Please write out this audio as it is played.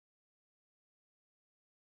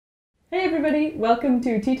Hey everybody, welcome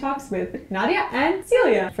to Tea Talks with Nadia and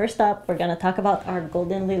Celia. First up, we're gonna talk about our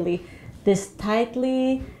golden lily, this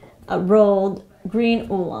tightly rolled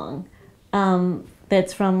green oolong.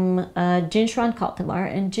 That's from Jin Shuan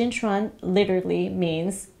cultivar, and Jin Shuan literally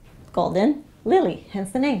means golden lily,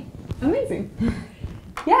 hence the name. Amazing.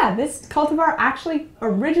 Yeah, this cultivar actually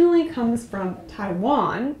originally comes from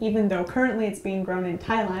Taiwan, even though currently it's being grown in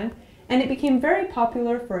Thailand, and it became very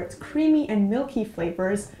popular for its creamy and milky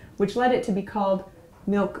flavors, which led it to be called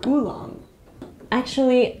milk oolong.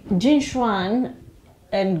 Actually, Jin Shuan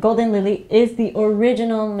and golden lily is the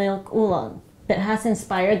original milk oolong that has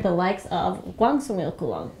inspired the likes of Guangzhou milk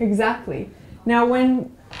oolong. Exactly. Now,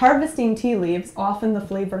 when harvesting tea leaves, often the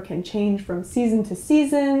flavor can change from season to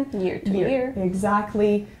season. Year to year.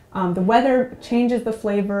 Exactly. The weather changes the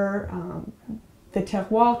flavor, the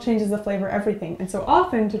terroir changes the flavor, everything. And so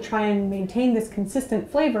often, to try and maintain this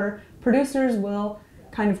consistent flavor, producers will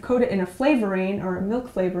kind of coat it in a flavoring or a milk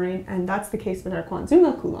flavoring, and that's the case with our Guangzhou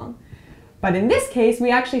milk oolong. But in this case,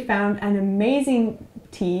 we actually found an amazing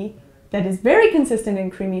tea that is very consistent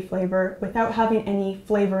in creamy flavor without having any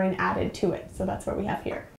flavoring added to it. So that's what we have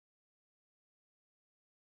here.